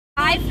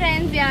Hi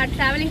friends, we are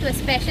traveling to a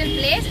special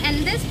place, and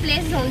this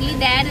place is only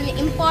there in the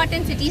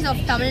important cities of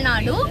Tamil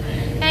Nadu,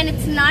 and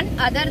it's none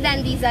other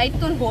than the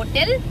Zythoon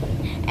hotel.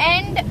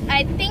 And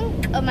I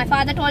think my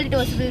father told it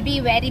will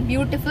be very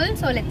beautiful,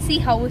 so let's see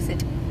how is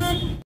it.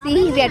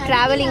 See, we are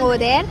traveling over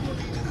there.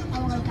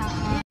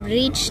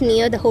 Reach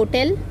near the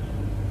hotel.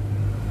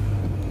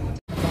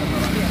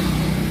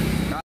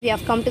 We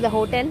have come to the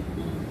hotel.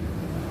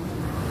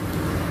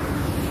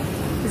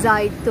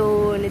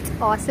 Zythoon, it's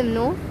awesome,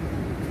 no?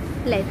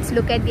 Let's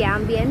look at the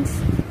ambience.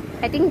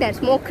 I think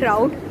there's more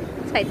crowd,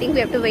 so I think we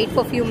have to wait for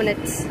a few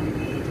minutes.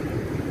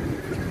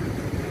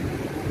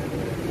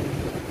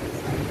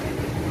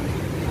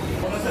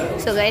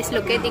 So guys,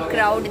 look at the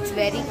crowd. It's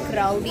very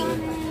crowdy.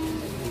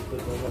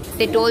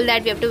 They told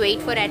that we have to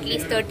wait for at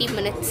least 30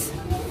 minutes.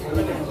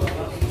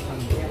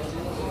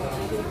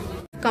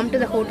 Come to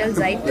the hotel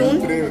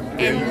Zythoon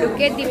and look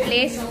at the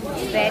place.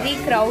 It's very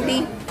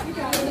crowdy.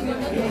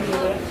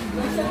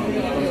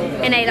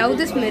 And I love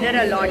this mirror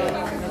a lot.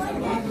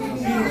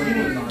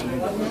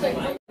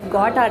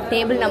 Got our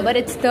table number.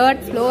 It's 3rd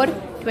floor,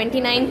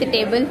 29th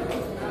table.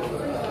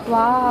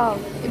 Wow,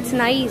 it's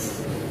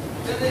nice.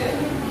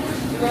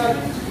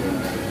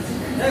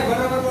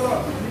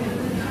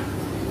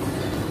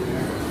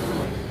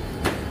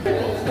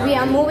 We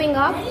are moving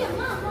up.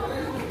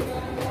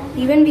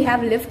 Even we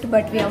have lift,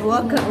 but we are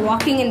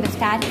walking in the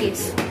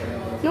staircase.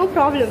 No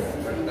problem.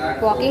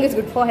 Walking is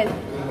good for health.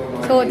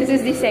 So this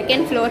is the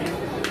 2nd floor.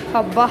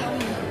 Abba.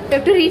 We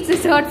have to reach the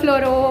 3rd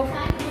floor. Oh.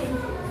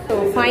 So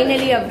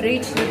finally I've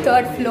reached the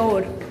 3rd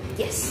floor.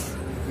 Yes.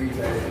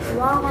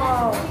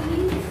 Wow.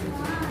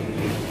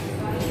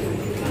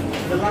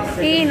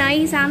 Hey,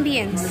 nice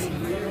ambience.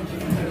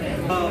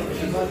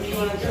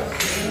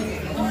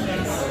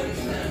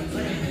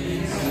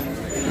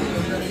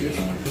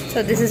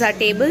 So this is our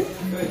table.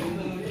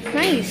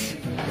 Nice.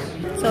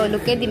 So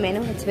look at the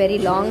menu. It's very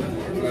long.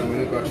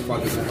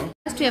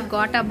 First we have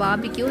got a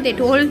barbecue. They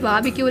told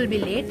barbecue will be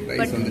late,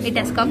 but it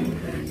has come.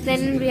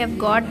 Then we have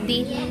got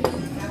the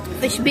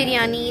fish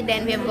biryani.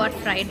 Then we have got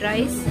fried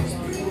rice.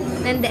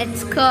 Then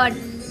that's curd,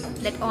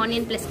 that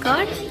onion plus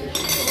curd.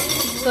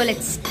 So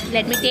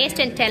let me taste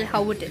and tell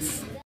how it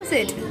is. How's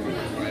it?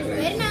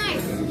 Very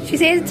nice. She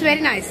says it's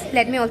very nice.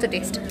 Let me also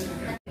taste.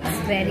 It's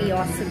very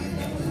awesome.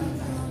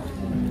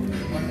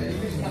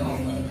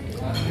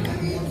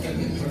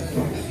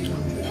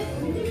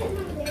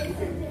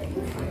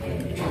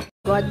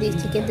 Got the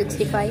chicken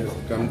 65.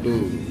 Come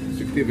to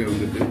 65 on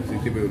the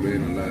 65 way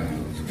and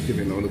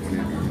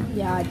 65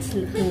 Yeah, it's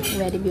looking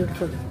very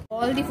beautiful.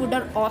 All the food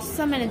are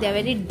awesome and they are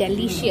very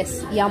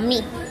delicious,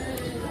 yummy.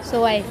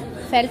 So I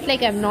felt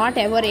like I've not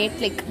ever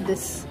ate like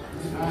this.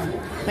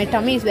 My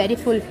tummy is very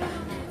full.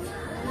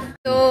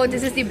 So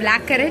this is the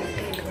black currant.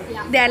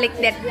 Yeah. They are like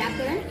that. Black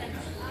currant.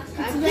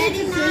 It's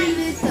very nice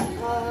with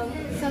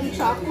some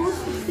chocolate.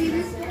 See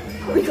this?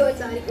 Oh my god,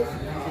 sorry.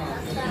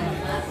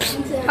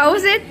 How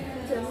is it?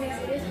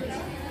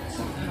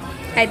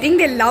 I think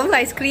they love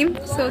ice cream.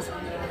 So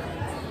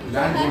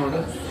no.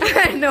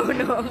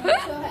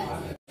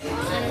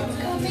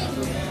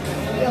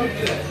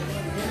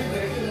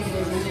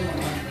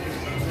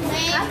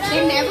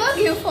 They never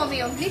give for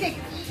me. Only they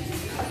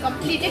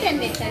complete it and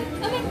they tell.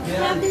 Okay,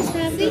 have this.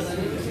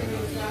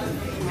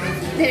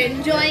 They're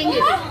enjoying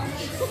it.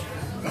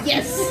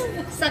 Yes,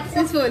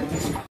 successful.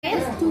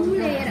 There's 3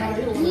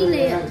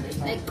 layers,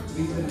 like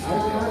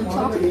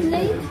chocolate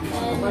layer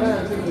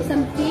and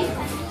some cake,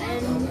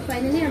 and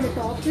finally on the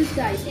top is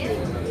the ice cream.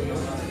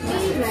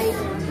 Right, right.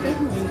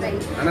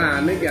 Anna,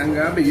 அன்னைக்கு அங்க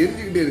அப்படியே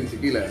எரிஞ்சிட்டே இருந்துச்சு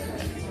கீழ.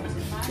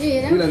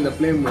 கீழ அந்த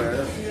flame.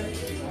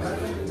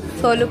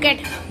 So look at,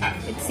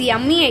 it's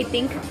yummy. I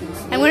think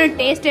I'm going to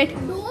taste it.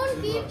 Don't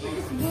keep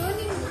it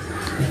burning.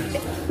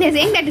 They're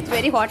saying that it's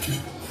very hot.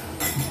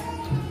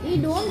 You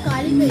don't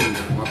calibrate.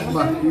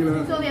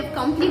 So we have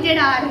completed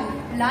our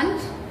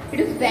lunch. It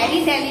is very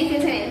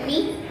delicious and yummy.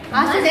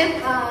 Ask them.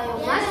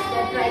 Must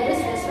try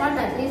this restaurant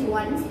at least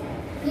once.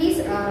 Please,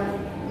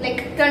 like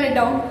turn it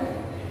down.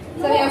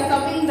 So we are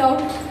coming down.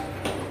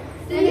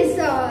 Please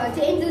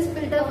change this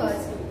filter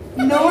first.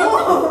 No.